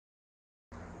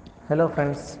Hello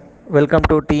friends, welcome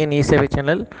to TneSevai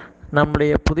channel.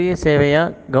 நம்முடைய புதிய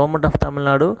சேவையாக கவர்மெண்ட் ஆஃப்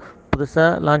தமிழ்நாடு புதுசாக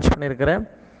லான்ச் பண்ணியிருக்கிற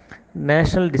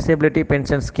national disability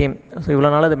pension scheme. So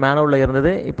இவ்வளோ நாள் அது மேனுவலில்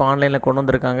இருந்தது, இப்போ ஆன்லைனில் கொண்டு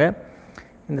வந்திருக்காங்க.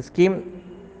 இந்த ஸ்கீம்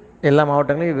எல்லா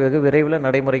மாவட்டங்களையும் வெகு விரைவில்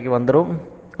நடைமுறைக்கு வந்துடும்.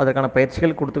 அதற்கான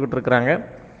பயிற்சிகள் கொடுத்துக்கிட்டு இருக்கிறாங்க.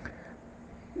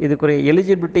 இதுக்குரிய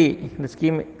எலிஜிபிலிட்டி, இந்த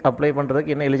ஸ்கீம் அப்ளை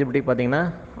பண்ணுறதுக்கு என்ன எலிஜிபிலிட்டி பார்த்தீங்கன்னா,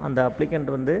 அந்த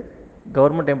அப்ளிகண்ட் வந்து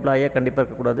கவர்மெண்ட் எம்ப்ளாயியாக கண்டிப்பாக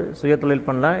இருக்கக்கூடாது. சுய தொழில்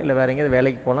பண்ணலாம், இல்லை வேறு எங்கேயாவது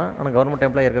வேலைக்கு போகலாம், ஆனால் கவர்மெண்ட்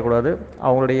எம்ப்ளாயி இருக்கக்கூடாது.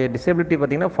 அவங்களுடைய டிசேபிலிட்டி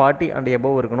பார்த்திங்கன்னா 40 and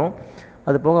above இருக்கணும்.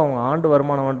 அது போக அவங்க ஆண்டு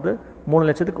வருமானம் வந்து 3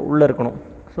 லட்சத்துக்கு உள்ளே இருக்கணும்.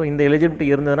 ஸோ இந்த எலிஜிபிலிட்டி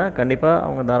இருந்ததுன்னா கண்டிப்பாக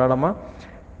அவங்க தாராளமாக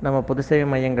நம்ம பொது சேவை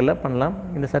மையங்களில் பண்ணலாம்.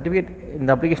 இந்த சர்டிஃபிகேட்,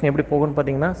 இந்த அப்ளிகேஷன் எப்படி போகும்னு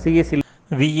பார்த்தீங்கன்னா, CSC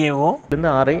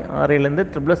VAO-லேருந்து RI-லேருந்து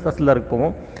ட்ரிபிள்எஸ் தாசில்தாருக்கு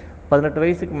போகும். 18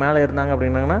 வயசுக்கு மேலே இருந்தாங்க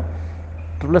அப்படின்னாங்கன்னா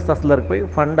ட்ரிபிள்எஸ் தாசில்தாருக்கு போய்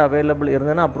ஃபண்ட் அவைலபிள்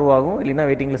இருந்ததுன்னா அப்ரூவ் ஆகும், இல்லைன்னா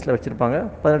வெயிட்டிங் லிஸ்ட்டில் வச்சுருப்பாங்க.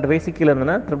 18 வயசுக்கு கீழே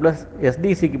இருந்ததுன்னா ட்ரிபிள்எஸ்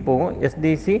SDCக்கு போகும்.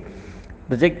 SDC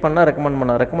ரிஜெக்ட் பண்ணால் ரெக்கமெண்ட்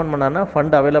பண்ணார்னா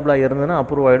ஃபண்ட் அவைலபிளாக இருந்ததுன்னா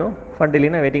அப்ரூவ் ஆகிடும். ஃபண்ட்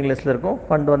இல்லைன்னா வெயிட்டிங் லிஸ்ட்டில் இருக்கும்.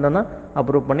 ஃபண்ட் வந்தோன்னா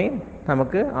அப்ரூவ் பண்ணி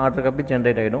நமக்கு ஆர்டர் காப்பி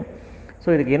ஜென்ரேட் ஆகிடும். ஸோ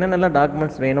இதுக்கு என்னென்னலாம்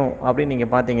டாக்குமெண்ட்ஸ் வேணும் அப்படின்னு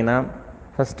நீங்கள் பார்த்தீங்கன்னா,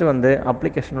 ஃபஸ்ட்டு வந்து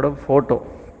அப்ளிகேஷனோட ஃபோட்டோ,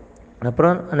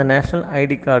 அப்புறம் அந்த national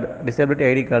ID card, disability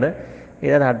ID card,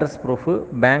 ஏதாவது address proof,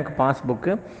 bank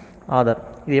passbook, Aadhaar.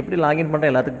 இது எப்படி லாகின் பண்ணுற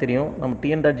எல்லாத்துக்கும் தெரியும். நம்ம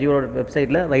tn.gov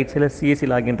வெப்சைட்டில் ரைட் சைடில் CSC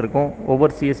லாகின் இருக்கும்.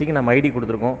 ஒவ்வொரு CSCக்கு நம்ம ஐடி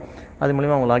கொடுத்துருக்கோம். அது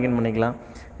மூலிமா அவங்க லாகின் பண்ணிக்கலாம்.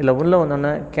 இதில் உள்ளே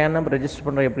வந்தோன்னே கேன் நம்பர் ரெஜிஸ்டர்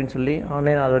பண்ணுறோம் எப்படின்னு சொல்லி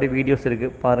ஆன்லைன் ஆல்ரெடி வீடியோஸ்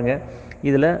இருக்குது, பாருங்கள்.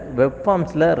 இதில் வெப்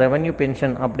ஃபார்ம்ஸில் ரெவன்யூ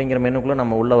பென்ஷன் அப்படிங்கிற மெனுக்குள்ளே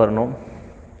நம்ம உள்ளே வரணும்.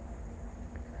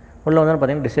 உள்ளே வந்தோன்னு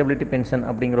பார்த்தீங்கன்னா டிசேபிலிட்டி பென்ஷன்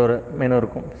அப்படிங்கிற ஒரு மெனு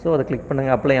இருக்கும். ஸோ அதை கிளிக்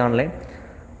பண்ணுங்கள், அப்ளை ஆன்லைன்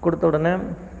கொடுத்த உடனே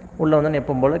உள்ளே வந்தோன்னு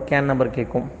எப்பவும் போல் கேன் நம்பர்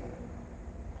கேட்கும்.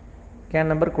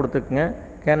 Can number கொடுத்துக்குங்க.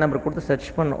 கேன் நம்பர் கொடுத்து சர்ச்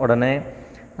பண்ண உடனே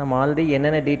நம்ம ஆல்ரெடி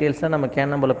என்னென்ன டீட்டெயில்ஸாக நம்ம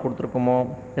கேன் நம்பரில் கொடுத்துருக்கோமோ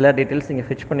எல்லா டீட்டெயில்ஸ் இங்கே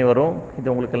ஃபிச் பண்ணி வரும். இது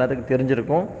உங்களுக்கு எல்லாத்துக்கும்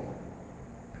தெரிஞ்சிருக்கும்.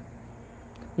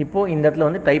 இப்போது இந்த இடத்துல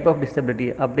வந்து டைப் ஆஃப் டிசபிலிட்டி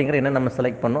அப்படிங்கிற என்ன நம்ம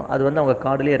செலக்ட் பண்ணோம், அது வந்து அவங்க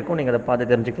கார்டுலேயே இருக்கும். நீங்கள் அதை பார்த்து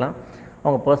தெரிஞ்சுக்கலாம்.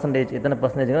 அவங்க பர்சன்டேஜ் எத்தனை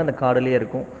பர்சன்டேஜ்னா அந்த கார்டுலேயே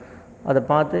இருக்கும். அதை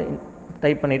பார்த்து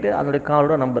டைப் பண்ணிவிட்டு அதனுடைய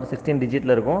கார்டோட நம்பர் 16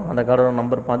 டிஜிட்டில் இருக்கும். அந்த கார்டோட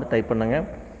நம்பர் பார்த்து டைப் பண்ணுங்கள்.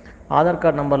 ஆதார்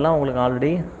கார்டு நம்பர்லாம் உங்களுக்கு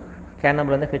ஆல்ரெடி கேன்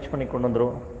நம்பர்லேருந்து ஃபெச் பண்ணி கொண்டு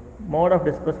வந்துடும். மோட் ஆஃப்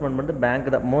டிஸ்பர்ஸ்மெண்ட் வந்து பேங்க்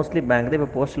தான், மோஸ்ட்லி பேங்க் தான். இப்போ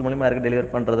போஸ்டல் மூலிமா யாருக்கு டெலிவரி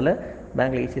பண்ணுறதுல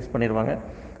பேங்க்கில் ஈஸியஸ் பண்ணிடுவாங்க.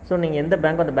 ஸோ நீங்கள் எந்த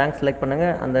பேங்க் அந்த பேங்க் செலக்ட்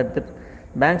பண்ணுங்கள். அந்த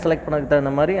பேங்க் செலக்ட் பண்ணதுக்கு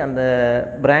தகுந்த மாதிரி அந்த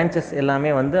பிரான்ச்சஸ் எல்லாமே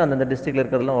வந்து அந்தந்த டிஸ்ட்ரிக்டில்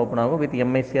இருக்கிறதுலாம் ஓப்பன் ஆகும் வித்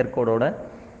MICR கோடோட.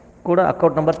 கூட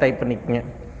அக்கௌண்ட் நம்பர் டைப் பண்ணிக்கோங்க,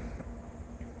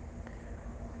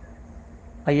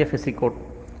 IFSC கோட்.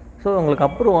 ஸோ உங்களுக்கு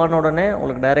அப்ரூவ் ஆன உடனே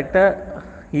உங்களுக்கு டைரெக்டாக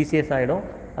ஈஸியஸ் ஆகிடும்.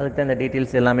 அதுக்கு தகுந்த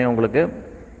டீட்டெயில்ஸ் எல்லாமே உங்களுக்கு.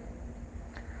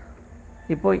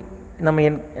 இப்போ நம்ம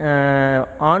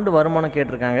ஆண்டு வருமானம்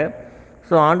கேட்டிருக்காங்க.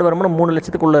 ஸோ ஆண்டு வருமானம் 3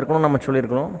 லட்சத்துக்குள்ளே இருக்கணும் நம்ம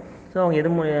சொல்லியிருக்கணும். ஸோ அவங்க எது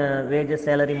வேஜஸ்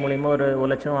சேலரி மூலிமா ஒரு 1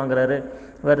 லட்சம் வாங்குறாரு,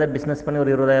 வேறு ஏதாவது பிஸ்னஸ் பண்ணி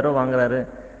ஒரு 20,000 வாங்குறாரு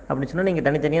அப்படின்னு சொன்னால் நீங்கள்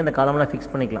தனித்தனியாக அந்த காலம்லாம்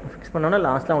ஃபிக்ஸ் பண்ணிக்கலாம். ஃபிக்ஸ் பண்ணோன்னா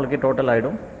லாஸ்ட்டில் உங்களுக்கு டோட்டல்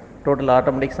ஆகிடும். டோட்டல்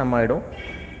ஆட்டோமேட்டிக் சம் ஆகிடும்.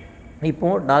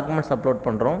 இப்போது டாக்குமெண்ட்ஸ் அப்லோட்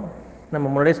பண்ணுறோம். நம்ம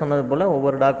முன்னாடியே சொன்னது போல்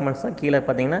ஒவ்வொரு டாக்குமெண்ட்ஸாக கீழே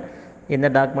பார்த்தீங்கன்னா எந்த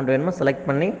டாக்குமெண்ட் வேணுமோ செலக்ட்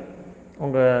பண்ணி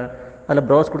உங்கள் அதில்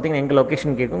ப்ரௌஸ் கொடுத்தீங்கன்னா எங்கள்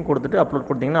லொக்கேஷன் கேட்கும், கொடுத்துட்டு அப்லோட்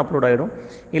கொடுத்தீங்கன்னா அப்லோட் ஆகிடும்.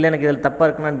 இல்லை எனக்கு இதில் தப்பாக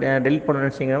இருக்குன்னா டெலிட் பண்ணணும்னு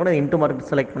வச்சிங்கன்னா கூட இன்ட்டு மார்க்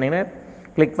செலக்ட் பண்ணிங்கன்னா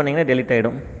கிளிக் பண்ணிங்கன்னா டெலிட்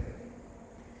ஆகிடும்.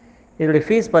 இதோடைய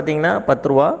ஃபீஸ் பார்த்தீங்கன்னா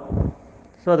 10 ரூபா.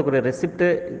 ஸோ அதுக்குரிய ரெசிப்ட்டு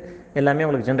எல்லாமே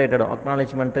உங்களுக்கு ஜென்ரேட் ஆகிடும்.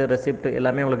 அக்னாலஜ்மெண்ட்டு, ரெசிப்ட்டு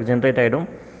எல்லாமே உங்களுக்கு ஜென்ரேட் ஆகிடும்.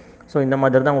 ஸோ இந்த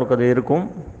மாதிரி தான் உங்களுக்கு அது இருக்கும்.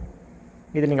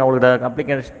 இது நீங்கள் அவங்களுக்கு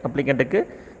அப்ளிகண்ட்டுக்கு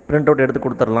பிரிண்ட் அவுட் எடுத்து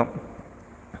கொடுத்துடலாம்.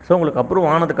 ஸோ உங்களுக்கு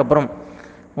அப்ரூவ் ஆனதுக்கப்புறம்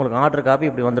உங்களுக்கு ஆர்டர் காப்பி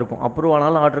இப்படி வந்திருக்கும். அப்ரூவ்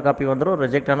ஆனாலும் ஆர்டர் காப்பி வந்துடும்,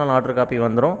 ரிஜெக்ட் ஆனாலும் ஆர்டர் காப்பி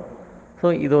வந்துடும். ஸோ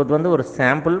இது வந்து ஒரு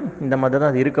சாம்பிள், இந்த மாதிரி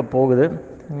தான் அது இருக்க போகுது.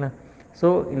 ஸோ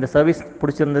இந்த சர்வீஸ்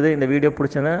பிடிச்சிருந்தது, இந்த வீடியோ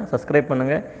பிடிச்சிருந்தா சப்ஸ்கிரைப்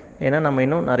பண்ணுங்கள். ஏன்னா நம்ம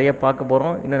இன்னும் நிறைய பார்க்க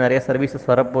போகிறோம், இன்னும் நிறைய சர்வீசஸ்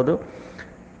வரப்போகுது.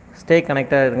 ஸ்டே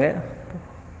கனெக்டாக இருங்க.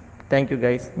 தேங்க்யூ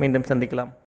கைஸ், மீண்டும் சந்திக்கலாம்.